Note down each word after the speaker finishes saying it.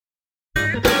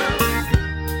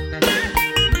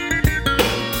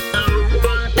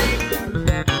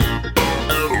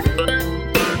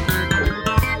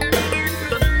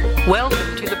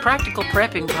Practical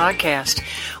Prepping Podcast.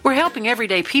 We're helping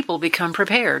everyday people become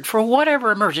prepared for whatever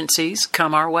emergencies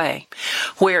come our way.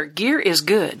 Where gear is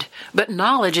good, but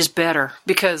knowledge is better,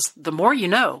 because the more you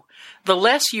know, the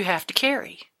less you have to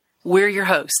carry. We're your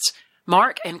hosts,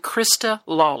 Mark and Krista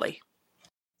Lawley.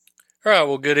 All right,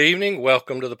 well, good evening.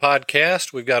 Welcome to the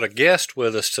podcast. We've got a guest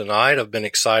with us tonight. I've been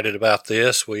excited about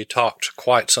this. We talked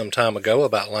quite some time ago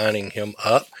about lining him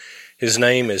up. His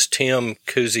name is Tim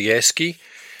Kuzieski.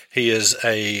 He is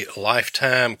a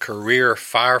lifetime career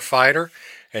firefighter,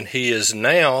 and he is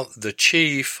now the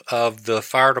chief of the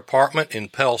fire department in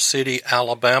Pell City,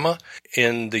 Alabama,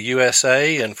 in the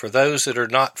USA. And for those that are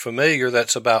not familiar,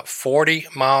 that's about 40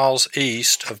 miles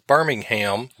east of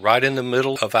Birmingham, right in the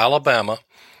middle of Alabama,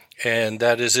 and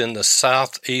that is in the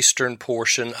southeastern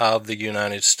portion of the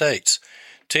United States.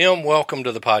 Tim, welcome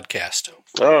to the podcast.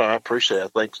 Oh, I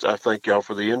appreciate it. I thank y'all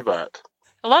for the invite.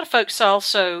 A lot of folks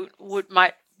also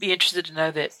might be interested to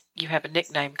know that you have a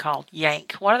nickname called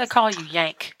Yank. Why do they call you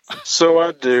Yank? So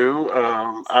I do.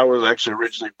 I was actually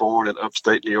originally born in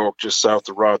upstate New York, just south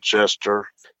of Rochester.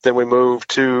 Then we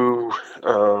moved to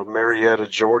Marietta,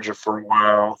 Georgia for a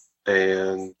while,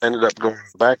 and ended up going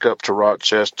back up to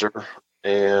Rochester.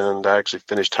 And I actually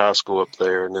finished high school up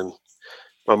there. And then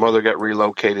my mother got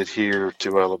relocated here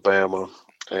to Alabama.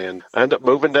 And I ended up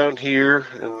moving down here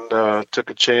and took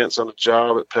a chance on a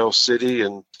job at Pell City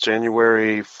in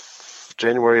January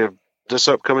of this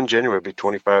upcoming January, will be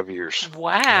 25 years.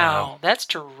 Wow, that's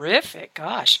terrific.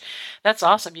 Gosh, that's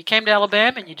awesome. You came to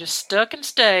Alabama and you just stuck and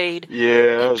stayed.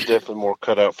 Yeah, I was definitely more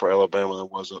cut out for Alabama than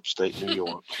was upstate New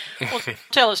York. Well,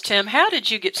 tell us, Tim, how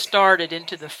did you get started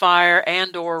into the fire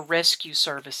and or rescue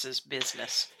services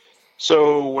business?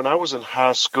 So when I was in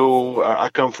high school, I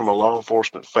come from a law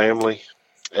enforcement family.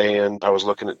 And I was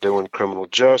looking at doing criminal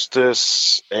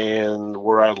justice, and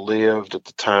where I lived at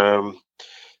the time,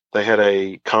 they had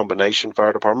a combination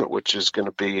fire department, which is going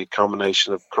to be a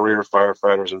combination of career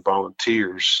firefighters and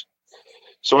volunteers.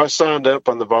 So I signed up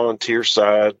on the volunteer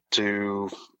side to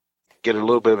get a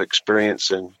little bit of experience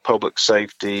in public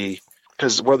safety,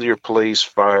 because whether you're police,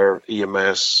 fire,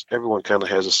 EMS, everyone kind of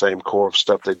has the same core of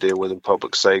stuff they deal with in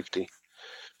public safety.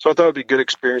 So I thought it'd be a good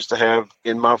experience to have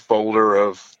in my folder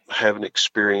of having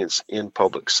experience in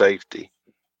public safety.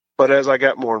 But as I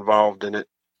got more involved in it,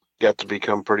 got to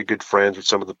become pretty good friends with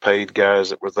some of the paid guys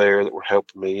that were there that were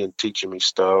helping me and teaching me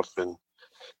stuff. And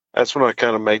that's when I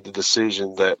kind of made the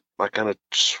decision that I kind of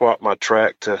swapped my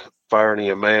track to fire and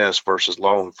EMS versus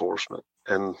law enforcement.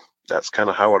 And that's kind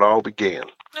of how it all began.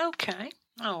 Okay.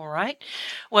 All right.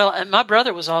 Well, and my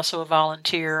brother was also a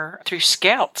volunteer through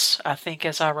Scouts, I think,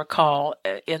 as I recall,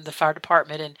 in the fire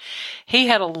department. And he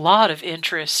had a lot of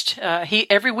interest.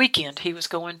 Every weekend he was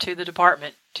going to the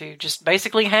department to just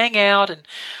basically hang out and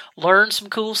learn some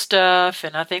cool stuff.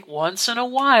 And I think once in a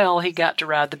while he got to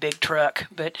ride the big truck,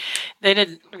 but they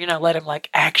didn't, let him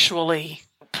actually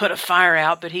put a fire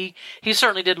out, but he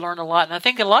certainly did learn a lot. And I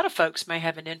think a lot of folks may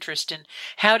have an interest in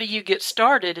how do you get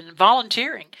started, and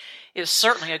volunteering is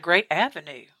certainly a great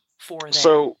avenue for that.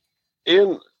 So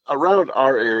around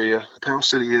our area, Pell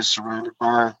City is surrounded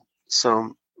by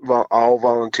all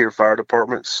volunteer fire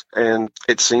departments, and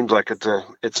it seems like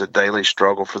it's a daily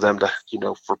struggle for them to,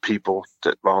 for people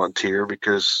that volunteer,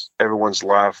 because everyone's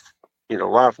life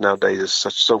nowadays is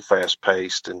so fast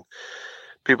paced, and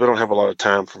people don't have a lot of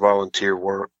time for volunteer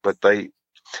work. But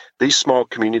these small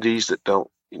communities that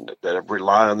that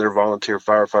rely on their volunteer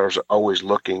firefighters are always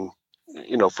looking,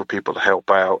 for people to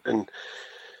help out. And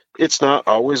it's not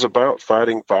always about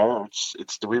fighting fires.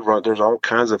 There's all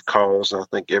kinds of calls, and I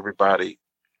think everybody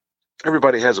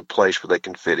has a place where they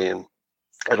can fit in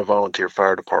at a volunteer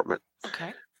fire department.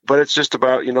 Okay. But it's just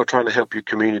about, trying to help your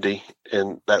community.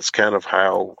 And that's kind of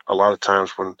how a lot of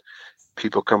times when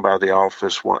people come by the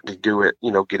office wanting to do it,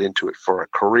 get into it for a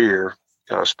career,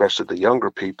 especially the younger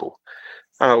people,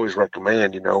 I always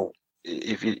recommend,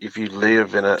 if you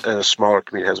live in a smaller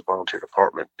community that has a volunteer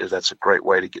department, that's a great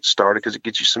way to get started, because it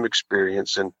gets you some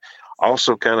experience and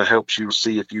also kind of helps you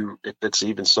see if it's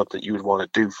even something you would want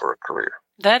to do for a career.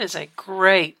 That is a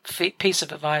great piece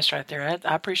of advice right there.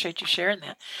 I appreciate you sharing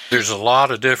that. There's a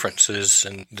lot of differences,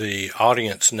 and the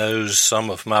audience knows some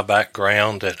of my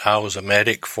background, that I was a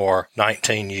medic for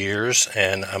 19 years,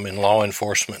 and I'm in law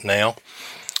enforcement now.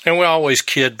 And we always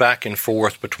kid back and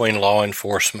forth between law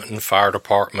enforcement and fire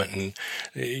department, and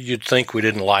you'd think we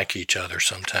didn't like each other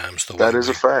sometimes. That is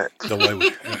a fact. The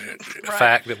way a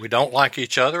fact that we don't like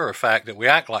each other, or a fact that we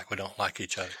act like we don't like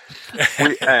each other.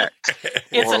 We act.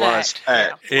 It's an act.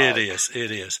 Yeah.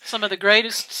 It is. Some of the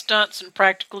greatest stunts and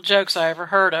practical jokes I ever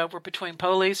heard of were between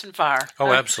police and fire.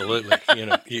 Oh, absolutely.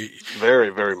 You Very,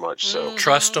 very much so.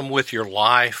 trust them with your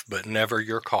life, but never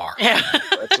your car. Yeah.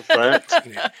 That's a fact.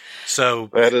 So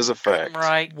That is a fact.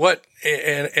 Right.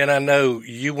 And I know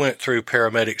you went through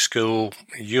paramedic school.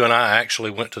 You and I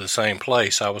actually went to the same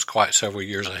place. I was quite several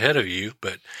years ahead of you,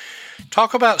 but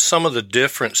talk about some of the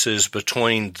differences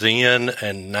between then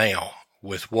and now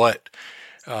with what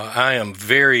I am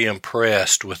very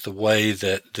impressed with the way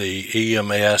that the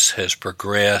EMS has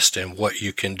progressed and what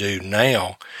you can do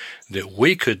now that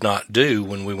we could not do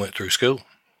when we went through school.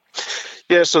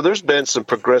 Yeah, so there's been some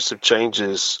progressive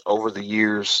changes over the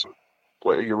years.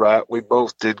 Well, you're right. We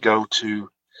both did go to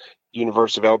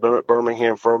University of Alabama at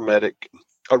Birmingham for a medic.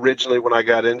 Originally, when I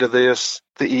got into this,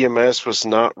 the EMS was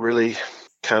not really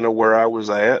kind of where I was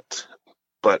at.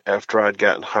 But after I'd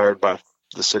gotten hired by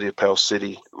the city of Pell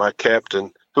City, my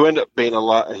captain, who ended up being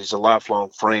he's a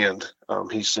lifelong friend.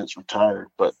 He's since retired,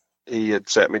 but he had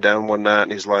sat me down one night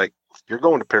and he's like, "You're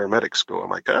going to paramedic school." I'm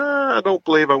like, "I don't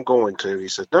believe I'm going to." He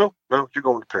said, No, you're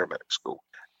going to paramedic school.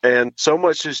 And so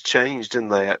much has changed in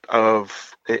that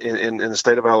in the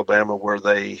state of Alabama, where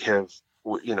they have,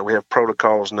 we have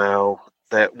protocols now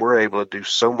that we're able to do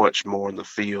so much more in the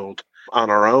field on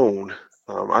our own.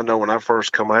 I know when I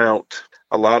first come out,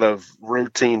 a lot of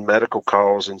routine medical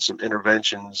calls and some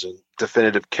interventions and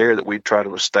definitive care that we'd try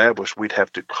to establish, we'd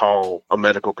have to call a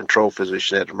medical control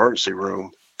physician at the emergency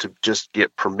room to just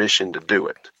get permission to do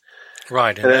it.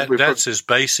 Right, and that's as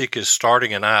basic as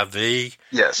starting an IV.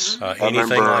 Yes.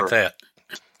 Anything like that.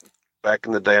 Back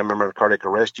in the day, I remember in cardiac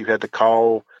arrest, you had to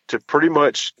call to pretty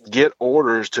much get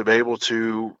orders to be able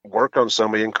to work on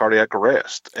somebody in cardiac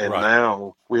arrest. And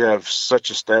now we have such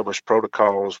established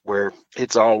protocols where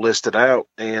it's all listed out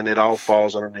and it all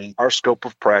falls underneath our scope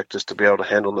of practice to be able to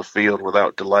handle the field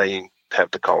without delaying,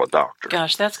 have to call a doctor.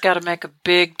 Gosh, that's got to make a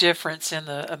big difference in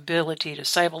the ability to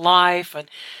save a life and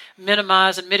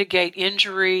minimize and mitigate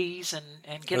injuries and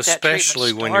get that treatment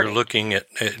especially when you're looking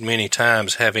at many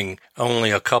times having only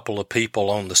a couple of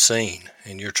people on the scene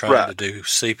and you're trying to do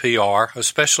CPR,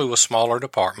 especially with smaller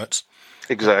departments.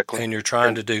 Exactly. And you're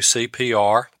trying to do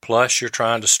CPR, plus you're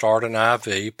trying to start an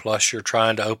IV, plus you're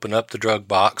trying to open up the drug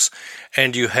box,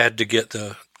 and you had to get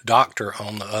the doctor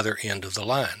on the other end of the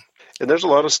line. And there's a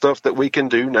lot of stuff that we can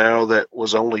do now that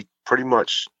was only pretty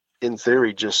much, in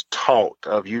theory, just taught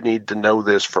of you need to know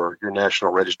this for your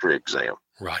national registry exam.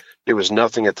 Right. It was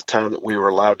nothing at the time that we were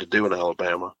allowed to do in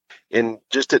Alabama. And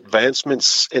just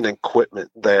advancements in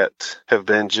equipment that have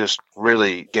been just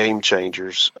really game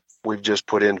changers. We've just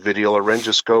put in video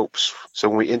laryngoscopes. So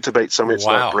when we intubate somebody that's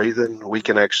not breathing, we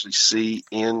can actually see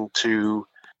into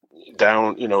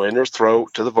down, in their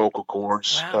throat to the vocal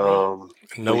cords. Wow.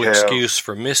 No excuse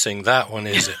for missing that one,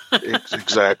 is it?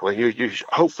 Exactly. You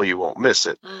hopefully you won't miss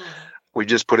it. We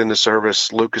just put into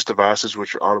service Lucas devices,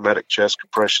 which are automatic chest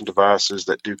compression devices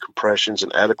that do compressions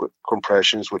and adequate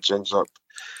compressions, which ends up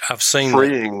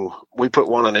freeing. That. We put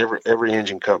one on every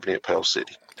engine company at Pell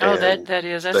City. Oh, that's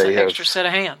an extra set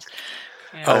of hands.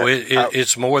 Yeah. Oh,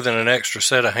 it's more than an extra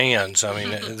set of hands. I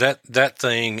mean, that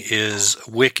thing is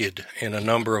wicked in a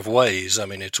number of ways. I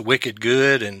mean, it's wicked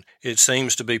good, and it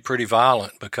seems to be pretty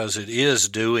violent because it is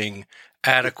doing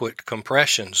adequate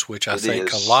compressions, which I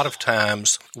think a lot of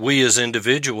times we as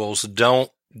individuals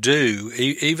don't do.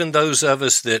 Even those of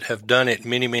us that have done it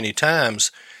many, many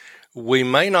times, we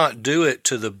may not do it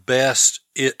to the best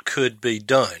it could be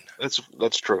done.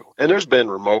 That's true. And there's been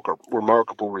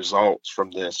remarkable results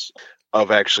from this, of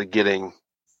actually getting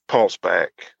pulse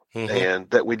back, and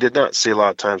that we did not see a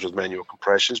lot of times with manual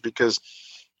compressions because,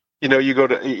 you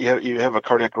have a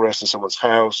cardiac arrest in someone's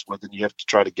house, but then you have to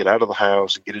try to get out of the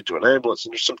house and get into an ambulance,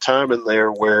 and there's some time in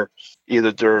there where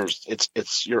either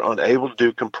you're unable to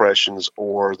do compressions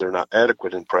or they're not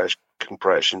adequate in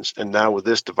compressions. And now with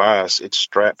this device, it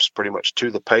straps pretty much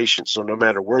to the patient, so no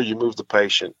matter where you move the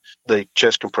patient, the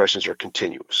chest compressions are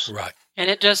continuous. Right, and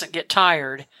it doesn't get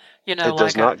tired. It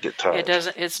does not get tired.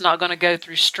 It's not going to go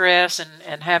through stress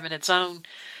and having its own.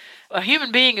 A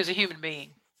human being is a human being,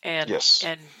 and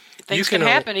things can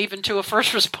happen even to a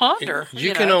first responder.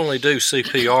 You can only do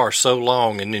CPR so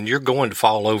long, and then you're going to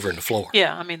fall over in the floor.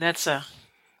 Yeah, I mean that's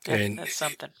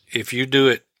something. If you do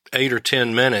it 8 or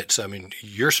 10 minutes, I mean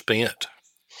you're spent.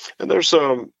 And there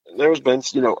was been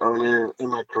earlier in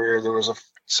my career there was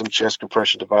some chest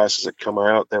compression devices that come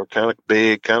out. They were kind of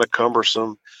big, kind of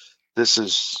cumbersome. This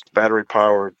is battery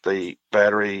powered. The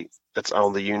battery that's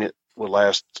on the unit will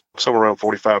last somewhere around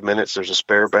 45 minutes. There's a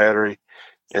spare battery.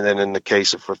 And then in the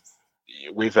case of,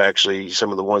 we've actually,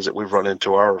 some of the ones that we've run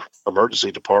into our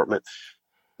emergency department,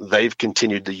 they've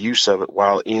continued the use of it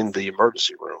while in the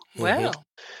emergency room. Wow.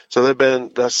 So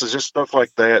that's just stuff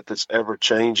like that that's ever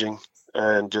changing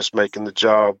and just making the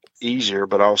job easier,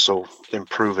 but also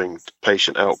improving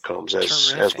patient outcomes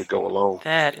as we go along.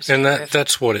 That is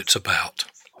that's what it's about.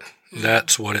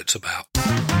 That's what it's about.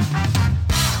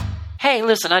 Hey,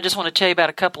 listen, I just want to tell you about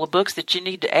a couple of books that you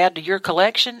need to add to your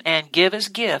collection and give as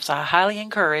gifts. I highly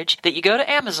encourage that you go to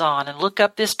Amazon and look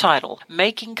up this title,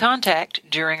 Making Contact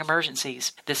During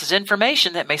Emergencies. This is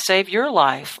information that may save your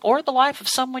life or the life of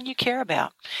someone you care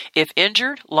about. If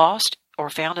injured, lost, or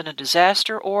found in a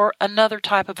disaster or another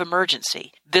type of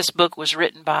emergency. This book was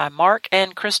written by Mark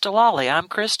and Krista Lawley. I'm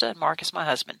Krista, and Mark is my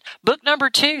husband. Book number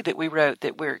 2 that we wrote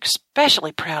that we're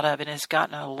especially proud of and has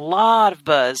gotten a lot of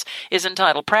buzz is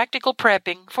entitled Practical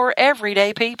Prepping for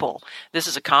Everyday People. This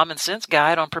is a common sense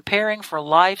guide on preparing for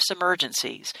life's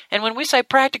emergencies. And when we say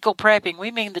practical prepping,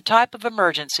 we mean the type of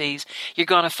emergencies you're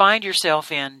going to find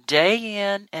yourself in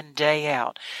and day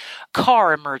out.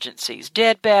 Car emergencies,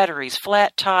 dead batteries,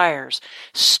 flat tires,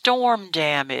 storm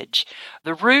damage.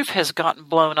 The roof has gotten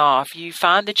blown off. You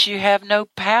find that you have no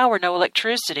power, no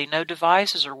electricity, no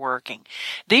devices are working.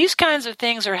 These kinds of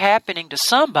things are happening to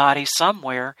somebody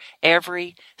somewhere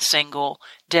every single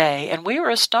day. And we were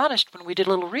astonished when we did a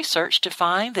little research to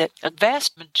find that a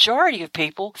vast majority of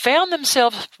people found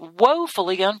themselves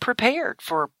woefully unprepared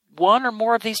for one or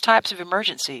more of these types of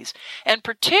emergencies. And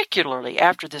particularly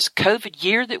after this COVID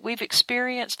year that we've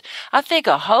experienced, I think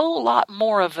a whole lot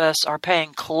more of us are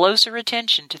paying closer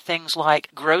attention to things like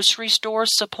grocery store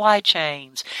supply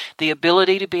chains, the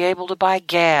ability to be able to buy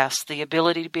gas, the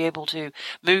ability to be able to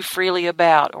move freely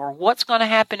about, or what's going to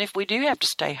happen if we do have to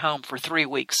stay home for 3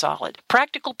 weeks solid.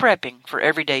 Practical Prepping for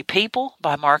Everyday People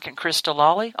by Mark and Krista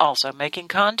Lawley, also Making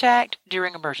Contact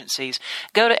During Emergencies.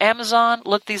 Go to Amazon,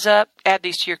 look these up, add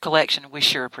these to your collection. We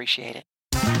sure appreciate it.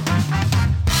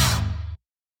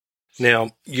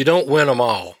 Now, you don't win them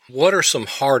all. What are some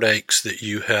heartaches that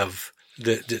you have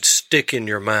that stick in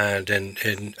your mind?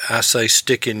 And I say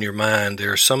stick in your mind.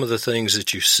 There are some of the things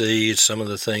that you see, some of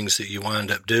the things that you wind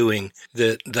up doing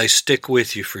that they stick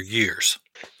with you for years.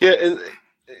 Yeah, and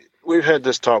we've had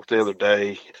this talk the other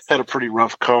day. Had a pretty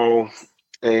rough call,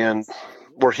 and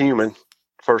we're human,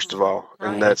 first of all.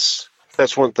 Right. And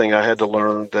that's one thing I had to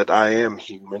learn, that I am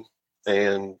human,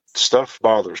 and stuff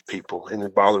bothers people, and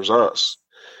it bothers us.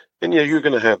 And yeah, you're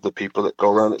going to have the people that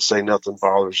go around and say nothing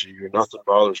bothers you, or nothing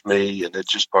bothers me, and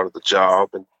it's just part of the job.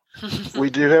 And we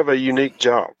do have a unique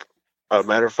job. As a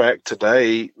matter of fact,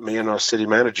 today, me and our city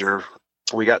manager,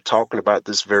 we got talking about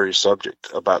this very subject,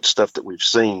 about stuff that we've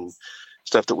seen,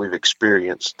 stuff that we've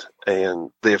experienced, and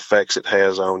the effects it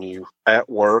has on you at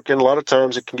work. And a lot of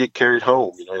times it can get carried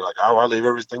home. You know, you're like, oh, I leave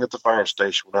everything at the fire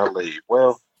station when I leave.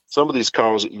 Well, some of these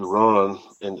calls that you run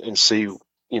and see,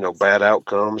 you know, bad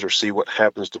outcomes or see what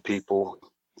happens to people,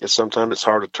 sometimes it's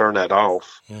hard to turn that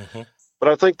off. Mm-hmm. But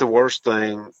I think the worst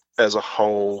thing as a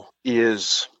whole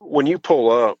is when you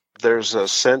pull up, there's a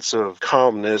sense of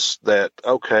calmness that,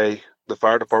 okay, the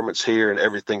fire department's here and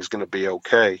everything's going to be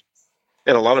okay.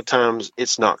 And a lot of times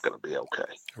it's not going to be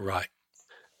okay. Right.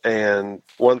 And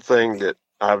one thing that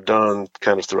I've done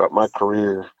kind of throughout my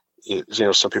career is, you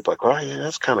know, some people are like, oh, yeah,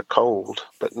 that's kind of cold.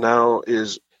 But now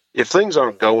is, if things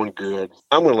aren't going good,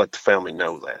 I'm going to let the family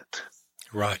know that.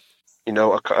 Right. You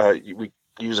know, we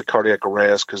use a cardiac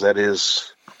arrest because that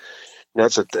is, you know,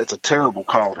 it's a terrible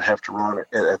call to have to run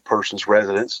at a person's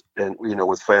residence and, you know,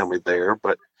 with family there.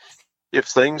 But if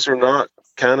things are not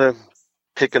kind of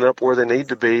picking up where they need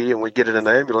to be and we get in an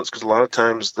ambulance, because a lot of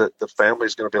times the family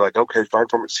is going to be like, okay, fire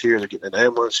department's here, they're getting an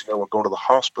ambulance, you know, we're going to the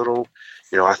hospital,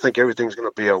 you know, I think everything's going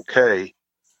to be okay.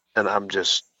 And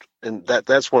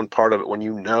that's one part of it, when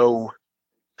you know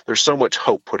there's so much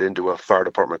hope put into a fire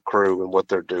department crew and what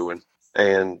they're doing.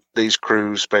 And these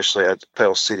crews, especially at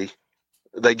Pell City,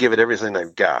 they give it everything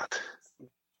they've got.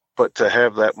 But to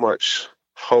have that much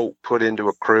hope put into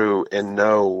a crew and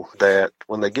know that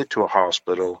when they get to a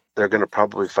hospital, they're going to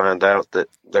probably find out that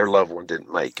their loved one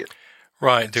didn't make it.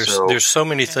 Right. There's so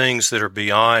many things that are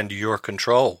beyond your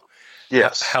control.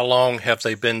 Yes. How long have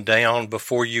they been down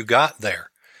before you got there?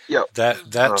 Yeah.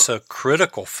 That's a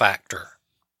critical factor.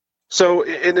 So,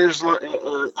 and there's like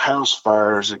house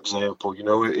fires example, you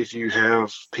know, if you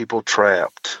have people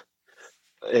trapped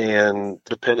and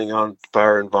depending on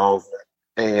fire involvement,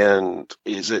 and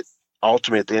is it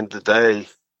ultimately at the end of the day,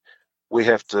 we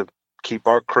have to keep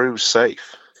our crews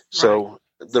safe. So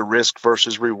the risk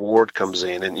versus reward comes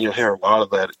in, and you hear a lot of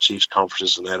that at Chiefs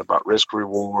conferences and that about risk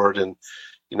reward, and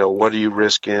what are you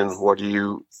risking? What do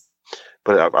you?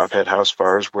 But I've had house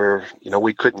fires where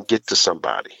we couldn't get to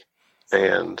somebody,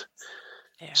 and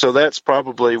so that's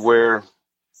probably where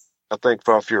I think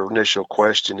off your initial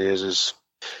question is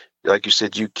like you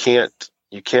said, you can't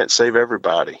save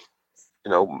everybody.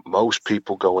 Most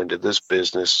people go into this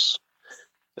business,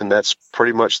 and that's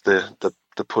pretty much the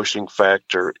pushing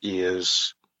factor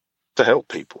is to help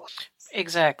people.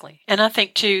 Exactly. And I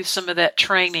think, too, some of that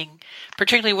training,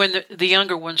 particularly when the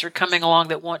younger ones are coming along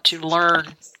that want to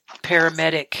learn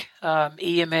paramedic,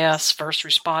 EMS, first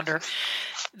responder,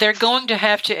 they're going to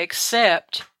have to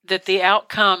accept that the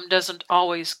outcome doesn't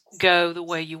always go the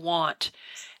way you want,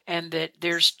 and that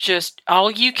there's just all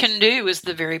you can do is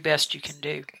the very best you can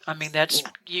do. I mean, that's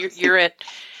you're at.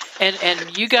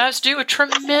 And you guys do a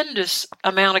tremendous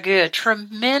amount of good,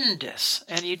 tremendous,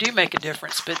 and you do make a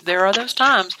difference. But there are those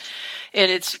times,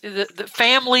 and it's the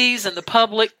families and the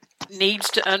public needs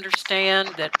to understand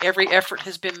that every effort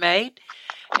has been made.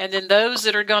 And then those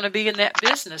that are going to be in that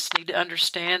business need to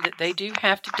understand that they do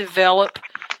have to develop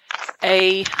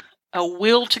a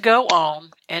will to go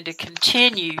on and to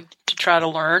continue to try to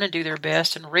learn and do their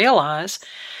best and realize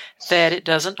that it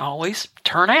doesn't always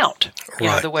turn out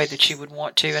the way that you would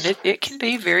want to. And it can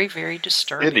be very, very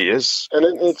disturbing. It is.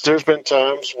 And there's been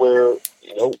times where,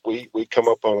 we come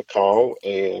up on a call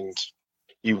and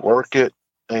you work it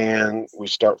and we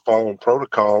start following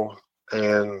protocol.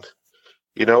 And,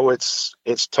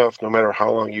 it's tough no matter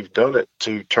how long you've done it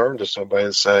to turn to somebody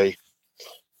and say,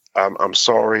 I'm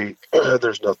sorry,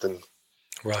 there's nothing.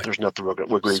 Right. There's nothing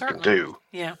we can do.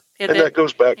 Yeah. And that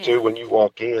goes back to when you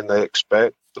walk in, they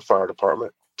expect the fire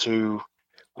department to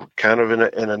kind of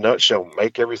in a nutshell,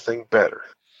 make everything better.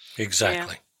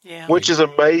 Exactly. Yeah. Which is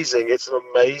amazing. It's an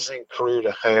amazing career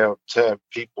to have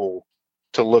people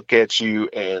to look at you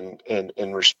and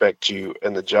respect you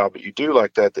and the job that you do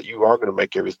like that you are going to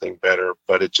make everything better,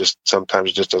 but it just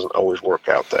sometimes just doesn't always work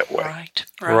out that way.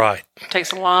 Right. It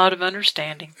takes a lot of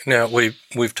understanding. Now,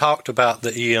 we've talked about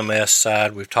the EMS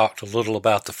side. We've talked a little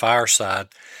about the fire side.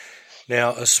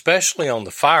 Now, especially on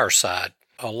the fire side,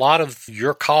 a lot of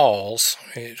your calls,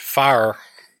 fire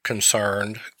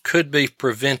concerned, could be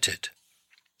prevented.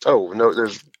 Oh, no,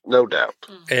 there's no doubt.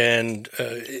 And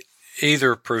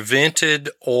either prevented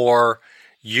or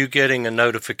you getting a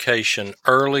notification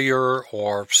earlier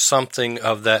or something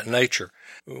of that nature.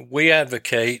 We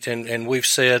advocate, and we've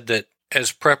said that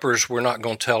as preppers, we're not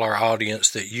going to tell our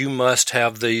audience that you must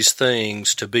have these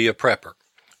things to be a prepper.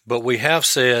 But we have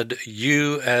said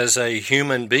you as a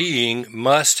human being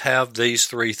must have these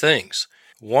three things.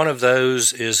 One of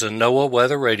those is a NOAA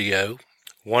weather radio,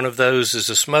 one of those is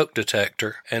a smoke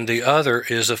detector, and the other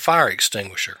is a fire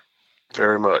extinguisher.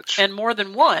 Very much. And more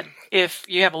than one. If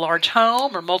you have a large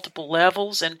home or multiple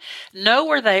levels, and know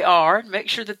where they are and make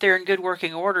sure that they're in good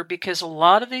working order, because a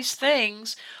lot of these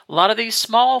things, a lot of these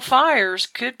small fires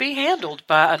could be handled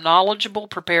by a knowledgeable,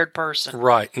 prepared person.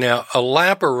 Right. Now,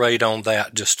 elaborate on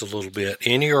that just a little bit.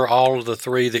 Any or all of the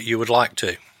three that you would like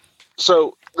to.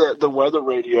 So the weather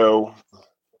radio,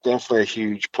 definitely a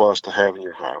huge plus to have in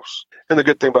your house. And the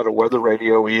good thing about a weather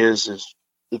radio is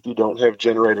if you don't have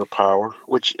generator power,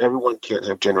 which everyone can't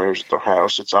have generators at their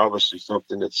house, it's obviously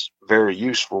something that's very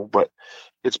useful, but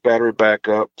it's battery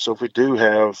backup. So if we do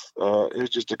have, it was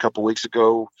just a couple weeks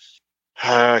ago,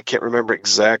 I can't remember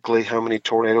exactly how many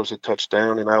tornadoes had touched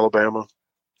down in Alabama,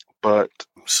 but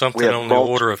something on the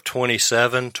order of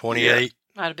 27, 28.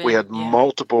 Yeah, we had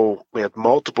multiple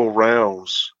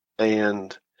rounds,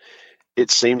 and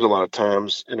it seems a lot of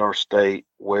times in our state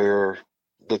where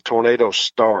the tornadoes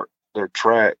start their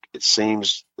track, it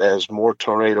seems as more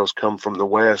tornadoes come from the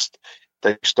west,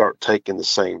 they start taking the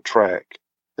same track.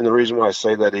 And the reason why I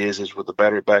say that is with the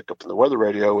battery backup and the weather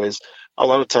radio is a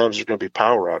lot of times there's going to be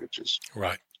power outages.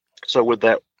 Right. So with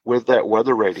that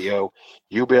weather radio,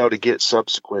 you'll be able to get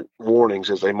subsequent warnings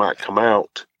as they might come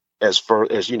out as far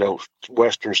as,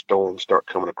 western storms start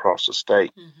coming across the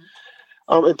state.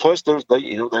 Mm-hmm. And plus there's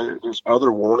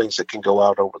other warnings that can go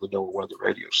out over the NOAA weather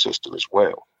radio system as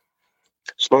well.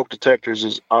 Smoke detectors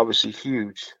is obviously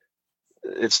huge.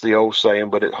 It's the old saying,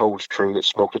 but it holds true that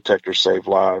smoke detectors save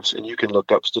lives. And you can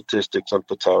look up statistics on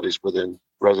fatalities within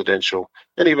residential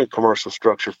and even commercial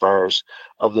structure fires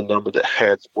of the number that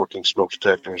had working smoke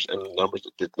detectors and the numbers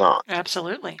that did not.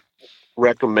 Absolutely.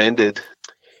 Recommended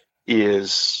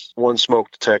is one smoke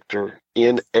detector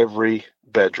in every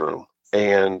bedroom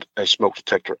and a smoke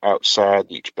detector outside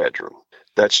each bedroom.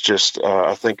 That's just,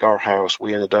 I think our house,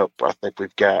 I think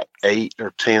we've got 8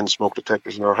 or 10 smoke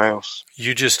detectors in our house.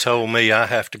 You just told me I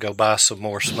have to go buy some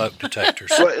more smoke detectors.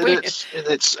 Well, and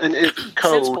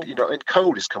code, and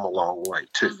code has come a long way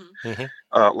too.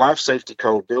 Mm-hmm. Life safety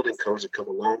code, building codes have come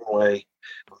a long way,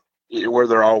 where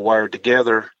they're all wired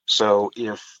together. So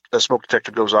if a smoke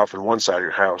detector goes off in one side of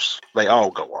your house, they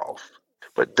all go off.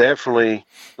 But definitely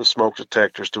the smoke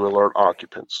detectors to alert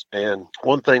occupants. And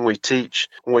one thing we teach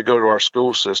when we go to our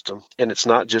school system, and it's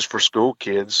not just for school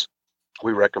kids,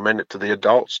 we recommend it to the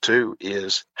adults too,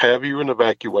 is have you an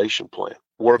evacuation plan.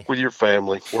 Work with your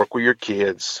family, work with your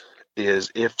kids,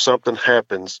 is if something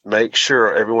happens, make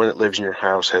sure everyone that lives in your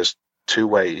house has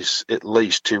at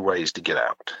least two ways to get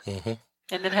out. Mm-hmm.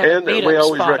 And then we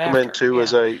always recommend after.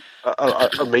 as a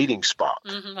meeting spot,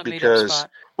 because meeting spot.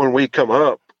 When we come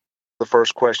up, the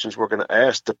first questions we're going to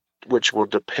ask, which will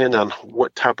depend on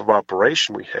what type of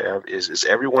operation we have, is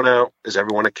everyone out? Is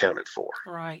everyone accounted for?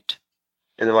 Right.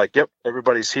 And they're like, yep,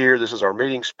 everybody's here. This is our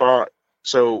meeting spot.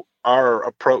 So our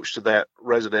approach to that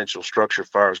residential structure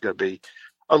fire is going to be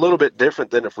a little bit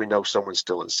different than if we know someone's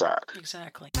still inside.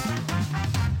 Exactly.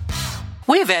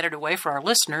 We have added a way for our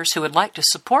listeners who would like to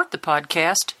support the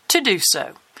podcast to do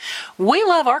so. We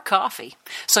love our coffee,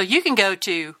 so you can go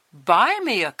to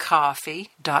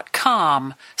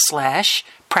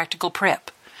buymeacoffee.com/practicalprep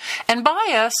and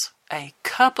buy us a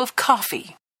cup of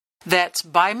coffee. That's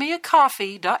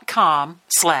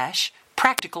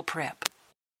buymeacoffee.com/practicalprep.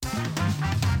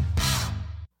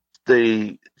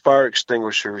 The fire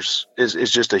extinguishers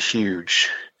is just a huge,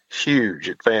 huge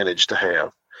advantage to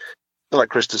have. Like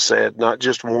Krista said, not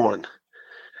just one.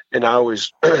 And we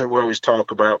always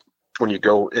talk about when you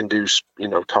go and do,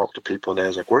 talk to people and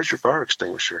ask, like, where's your fire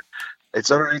extinguisher?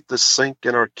 It's underneath the sink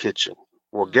in our kitchen.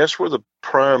 Well, guess where the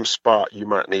prime spot you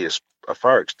might need a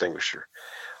fire extinguisher?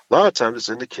 A lot of times it's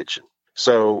in the kitchen.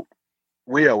 So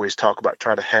we always talk about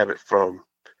trying to have it from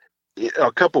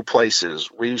a couple places.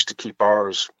 We used to keep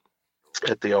ours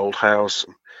at the old house.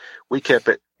 We kept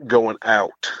it going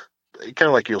out, kind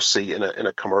of like you'll see in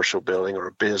a commercial building or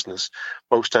a business.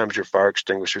 Most times your fire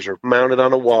extinguishers are mounted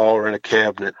on a wall or in a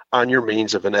cabinet on your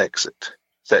means of an exit.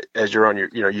 That as you're on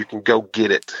you can go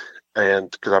get it.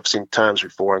 And because I've seen times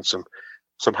before on some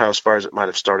house fires that might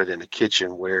have started in the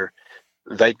kitchen where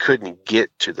they couldn't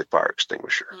get to the fire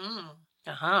extinguisher.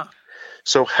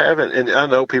 So and I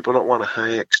know people don't want to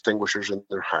hang extinguishers in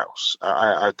their house.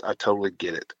 I totally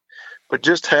get it. But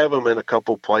just have them in a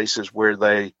couple places where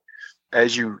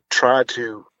as you try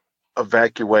to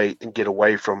evacuate and get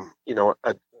away from,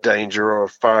 a danger or a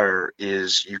fire,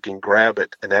 is you can grab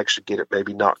it and actually get it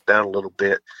maybe knocked down a little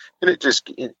bit. And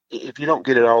if you don't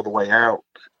get it all the way out,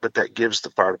 but that gives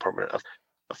the fire department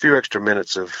a few extra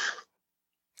minutes of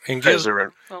as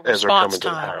they're coming to the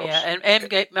house. Yeah,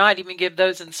 and it might even give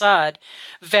those inside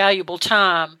valuable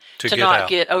time to not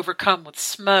get overcome with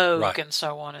smoke and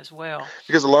so on as well.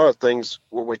 Because a lot of things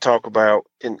when we talk about,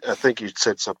 and I think you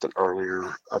said something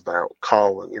earlier about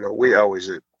calling, we always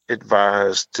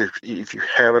advise if you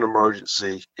have an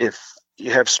emergency, if you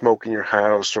have smoke in your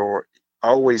house, or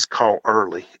always call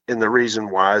early. And the reason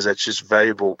why is that's just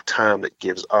valuable time that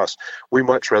gives us. We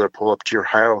much rather pull up to your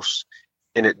house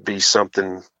and it be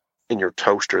something in your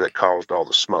toaster that caused all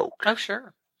the smoke. Oh,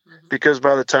 sure. Mm-hmm. Because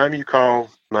by the time you call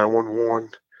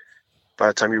 911, by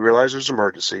the time you realize there's an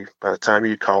emergency, by the time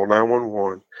you call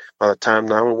 911, by the time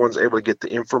 911 is able to get the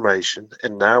information,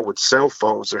 and now with cell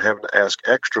phones, they're having to ask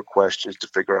extra questions to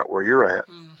figure out where you're at.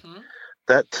 Mm-hmm.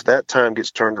 That time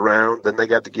gets turned around, then they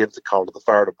got to give the call to the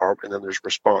fire department, and then there's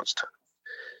response time.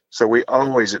 So we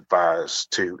always advise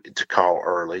to call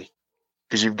early,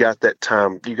 because you've got that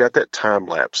time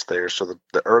lapse there. So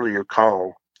the earlier you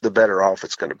call, the better off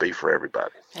it's going to be for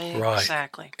everybody.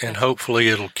 Exactly. Right. And hopefully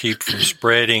it'll keep from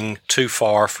spreading too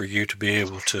far for you to be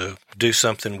able to do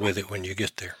something with it when you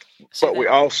get there. But we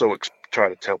also try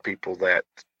to tell people that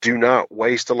do not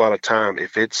waste a lot of time.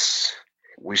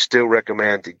 We still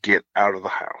recommend to get out of the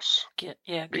house. Get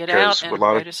out and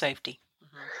go to safety.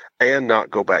 And not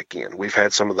go back in. We've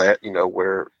had some of that,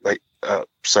 where they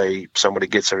say somebody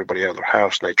gets everybody out of their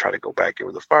house and they try to go back in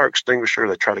with a fire extinguisher.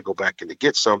 They try to go back in to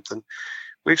get something.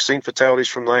 We've seen fatalities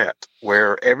from that,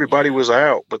 where everybody was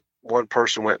out, but one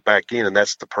person went back in, and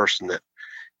that's the person that,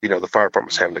 the fire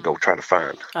department's having to go try to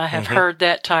find. I have heard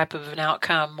that type of an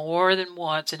outcome more than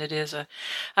once, and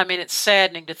it's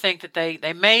saddening to think that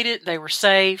they made it, they were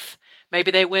safe.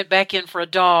 Maybe they went back in for a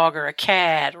dog or a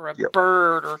cat or a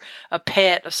bird or a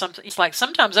pet or something. It's like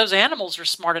sometimes those animals are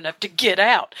smart enough to get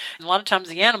out. And a lot of times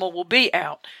the animal will be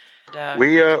out.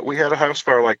 We had a house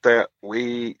fire like that.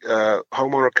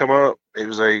 Homeowner come up, It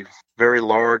was a very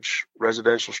large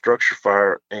residential structure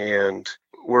fire, and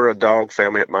we're a dog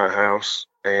family at my house,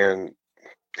 and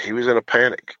he was in a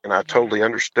panic, and I totally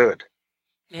understood.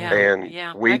 Yeah. And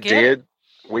Yeah. we I get it.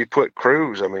 we put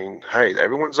crews. I mean, hey,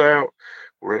 everyone's out.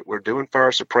 We're doing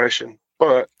fire suppression,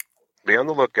 but be on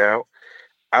the lookout.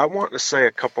 I want to say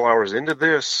a couple hours into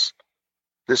this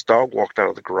dog walked out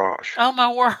of the garage. Oh,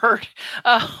 my word.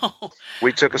 Oh.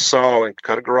 We took a saw and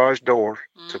cut a garage door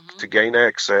to Mm-hmm. gain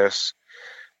access.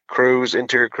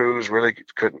 Interior crews really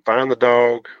couldn't find the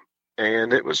dog.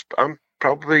 And I'm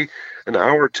probably an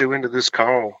hour or two into this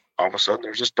call. All of a sudden,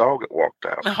 there's this dog that walked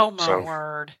out. Oh, my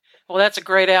word. Well, that's a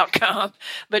great outcome,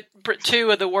 but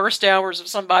two of the worst hours of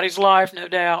somebody's life, no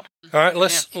doubt. All right,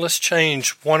 let's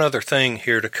change one other thing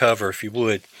here to cover, if you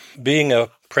would. Being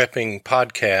a prepping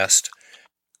podcast,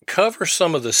 cover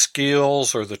some of the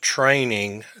skills or the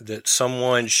training that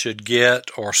someone should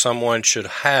get or someone should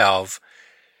have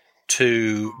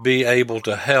to be able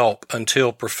to help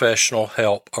until professional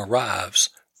help arrives,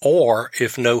 or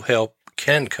if no help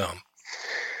can come.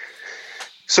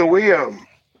 So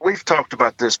we've talked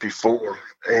about this before,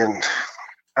 and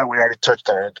we already touched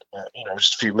on it,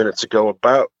 just a few minutes ago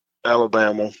about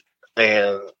Alabama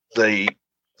and the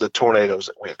tornadoes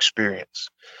that we experience.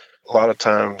 A lot of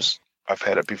times, I've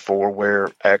had it before where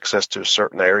access to a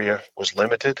certain area was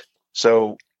limited.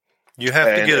 So you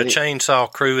have to get a chainsaw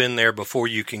crew in there before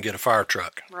you can get a fire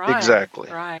truck. Right.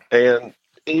 Exactly. Right. And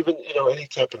even any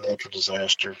type of natural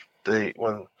disaster,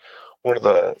 when one of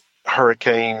the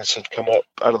hurricanes had come up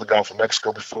out of the Gulf of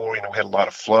Mexico before, we had a lot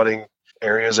of flooding,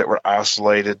 areas that were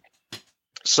isolated.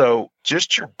 So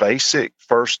just your basic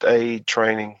first aid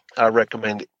training, I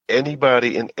recommend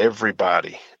anybody and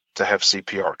everybody to have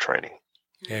CPR training.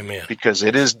 Amen. Because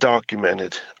it is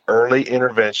documented, early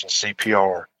intervention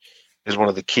CPR is one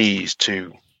of the keys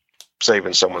to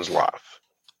saving someone's life.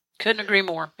 Couldn't agree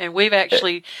more. And we've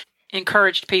actually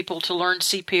encouraged people to learn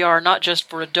CPR, not just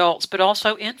for adults, but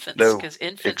also infants, because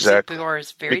infant CPR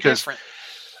is very different.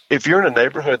 If you're in a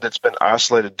neighborhood that's been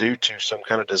isolated due to some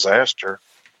kind of disaster,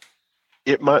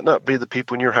 it might not be the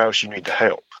people in your house you need to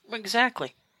help.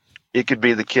 Exactly. It could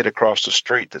be the kid across the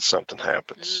street that something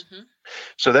happens. Mm-hmm.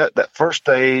 So that first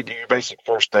aid, your basic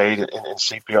first aid and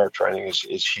CPR training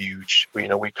is huge.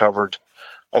 We covered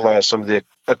a lot of some of the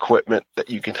equipment that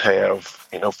you can have,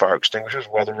 fire extinguishers,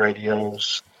 weather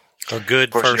radios. A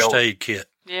good first aid kit.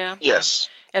 Yeah. Yes.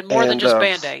 And more than just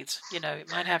Band-Aids. You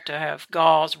might have to have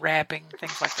gauze, wrapping,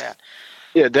 things like that.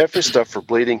 Yeah, definitely stuff for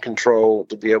bleeding control,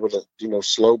 to be able to,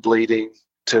 slow bleeding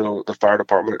till the fire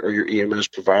department or your EMS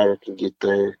provider can get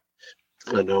there.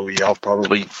 I know y'all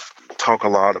probably talk a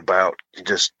lot about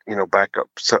just, backup,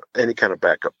 any kind of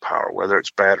backup power, whether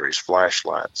it's batteries,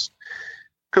 flashlights.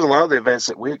 Because a lot of the events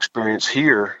that we experience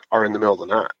here are in the middle of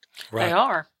the night. Right. They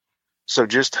are. So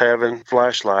just having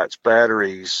flashlights,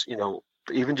 batteries,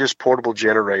 even just portable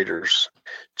generators,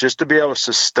 just to be able to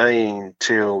sustain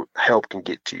till help can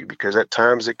get to you. Because at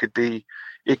times it could be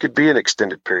an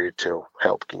extended period till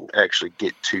help can actually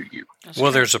get to you.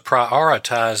 Well, there's a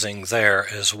prioritizing there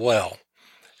as well.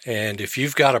 And if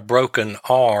you've got a broken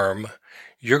arm,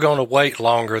 you're going to wait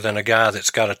longer than a guy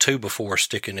that's got a 2x4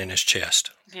 sticking in his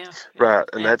chest. Yeah. Right.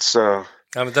 And that's,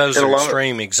 those are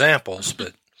extreme examples,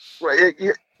 but. Right.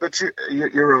 But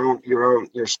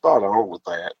you're spot on with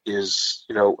that. Is,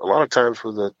 a lot of times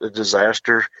with a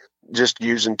disaster, just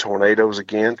using tornadoes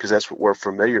again, because that's what we're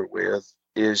familiar with,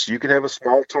 is you can have a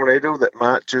small tornado that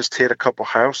might just hit a couple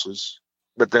houses,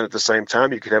 but then at the same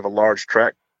time, you could have a large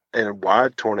tract and a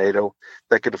wide tornado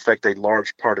that could affect a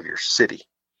large part of your city.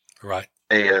 Right.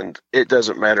 And it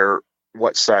doesn't matter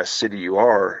what size city you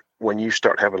are. When you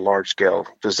start having large-scale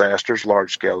disasters,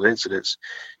 large-scale incidents,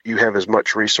 you have as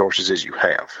much resources as you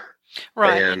have.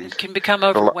 Right, and it can become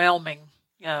overwhelming.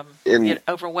 It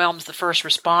overwhelms the first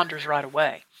responders right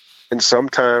away. And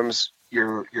sometimes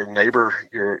your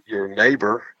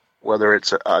neighbor, whether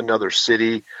it's another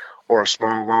city or a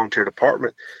small volunteer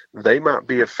department, they might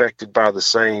be affected by the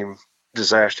same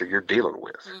disaster you're dealing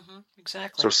with. Mm-hmm,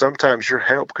 exactly. So sometimes your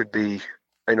help could be,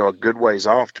 a good ways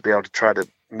off to be able to try to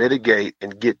mitigate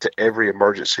and get to every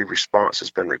emergency response that's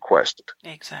been requested.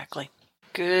 Exactly.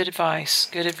 Good advice.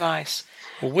 Good advice.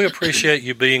 Well, we appreciate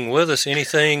you being with us.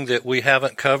 Anything that we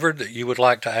haven't covered that you would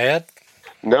like to add?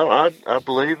 No, I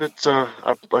believe it's,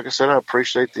 like I said, I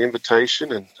appreciate the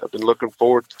invitation, and I've been looking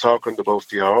forward to talking to both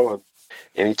of y'all. And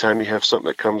anytime you have something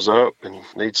that comes up and you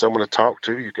need someone to talk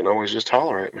to, you can always just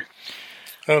holler at me.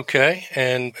 Okay.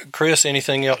 And Chris,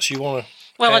 anything else you want to?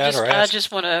 Well, Pat, or I ask?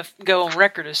 just want to go on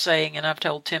record as saying, and I've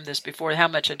told Tim this before, how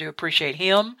much I do appreciate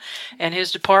him and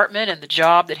his department and the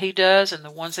job that he does and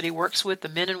the ones that he works with, the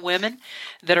men and women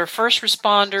that are first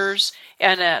responders,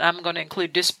 and I'm going to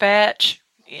include dispatch,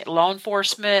 law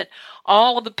enforcement,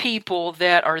 all of the people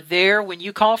that are there when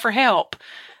you call for help.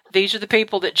 These are the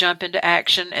people that jump into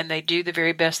action, and they do the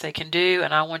very best they can do,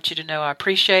 and I want you to know I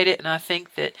appreciate it, and I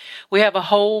think that we have a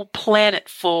whole planet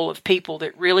full of people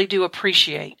that really do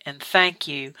appreciate and thank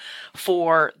you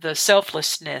for the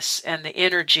selflessness and the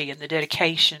energy and the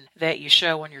dedication that you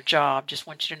show on your job. Just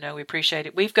want you to know we appreciate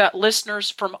it. We've got listeners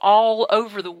from all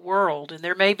over the world, and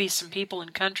there may be some people in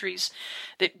countries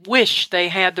that wish they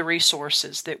had the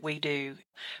resources that we do.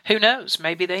 Who knows?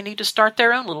 Maybe they need to start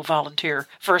their own little volunteer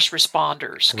first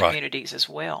responders communities as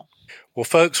well. Well,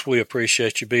 folks, we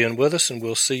appreciate you being with us, and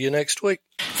we'll see you next week.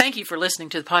 Thank you for listening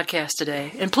to the podcast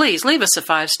today. And please leave us a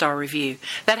 5-star review.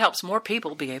 That helps more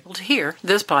people be able to hear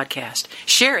this podcast.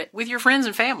 Share it with your friends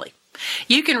and family.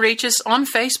 You can reach us on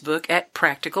Facebook at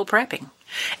Practical Prepping.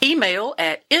 Email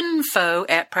at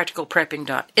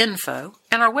info@practicalprepping.info.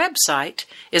 And our website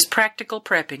is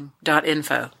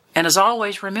practicalprepping.info. And as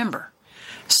always, remember,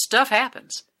 stuff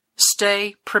happens.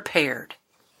 Stay prepared.